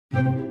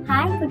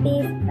Hi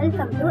cuties,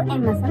 welcome to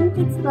MSM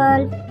Kids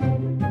World.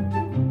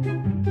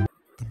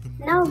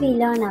 Now we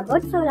learn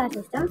about solar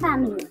system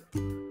family.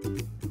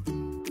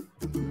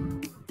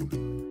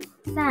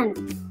 Sun.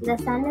 The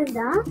sun is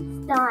the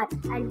star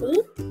at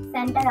the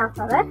center of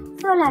our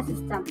solar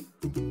system.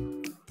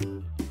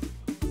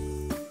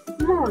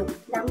 Moon.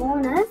 The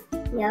moon is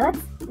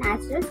Earth's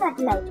natural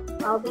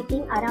satellite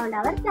orbiting around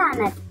our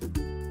planet.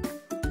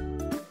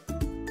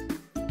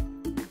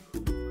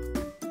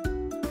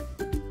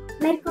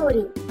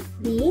 Mercury,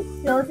 the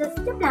closest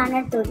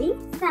planet to the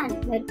Sun.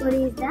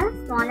 Mercury is the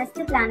smallest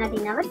planet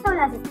in our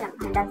solar system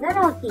and is a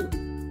rocky.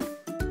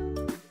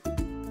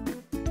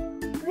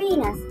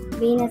 Venus.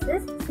 Venus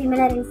is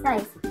similar in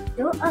size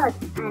to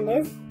Earth and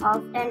is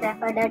often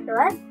referred to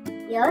as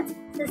Earth's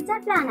sister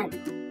planet.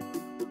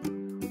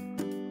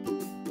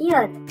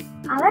 Earth,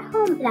 our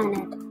home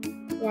planet.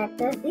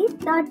 Earth is the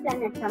third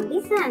planet from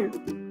the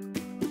Sun.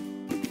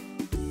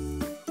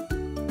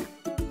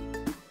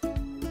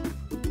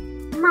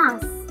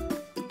 Mars.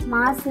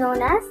 Mars known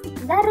as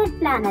the red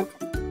planet.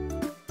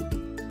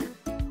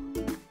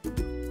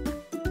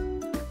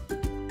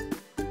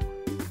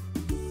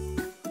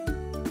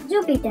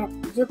 Jupiter.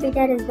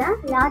 Jupiter is the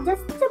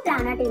largest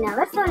planet in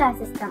our solar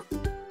system.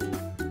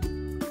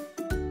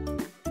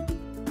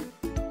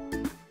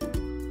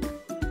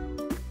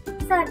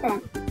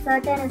 Saturn.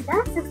 Saturn is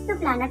the sixth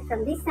planet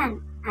from the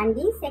Sun and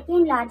the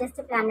second largest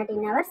planet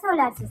in our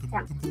solar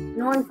system,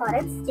 known for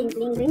its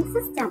twinkling ring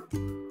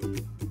system.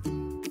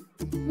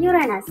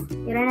 Uranus.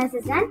 Uranus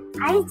is an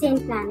ice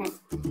giant planet.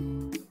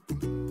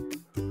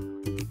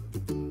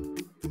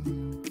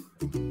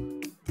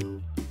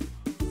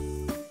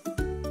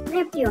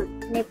 Neptune.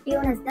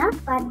 Neptune is the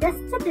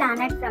furthest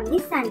planet from the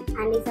Sun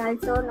and is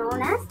also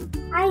known as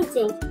ice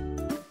giant.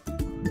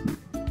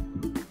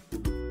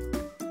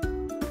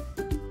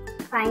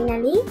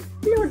 Finally,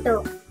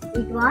 Pluto.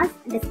 It was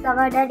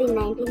discovered in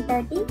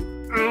 1930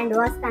 and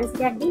was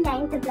considered the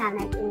ninth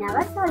planet in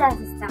our solar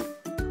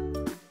system.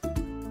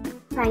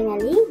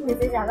 Finally, this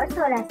is our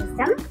solar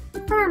system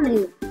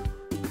family.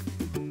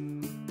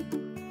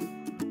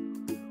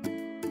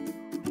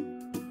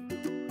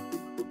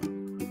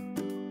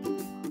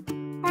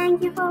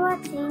 Thank you for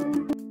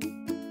watching.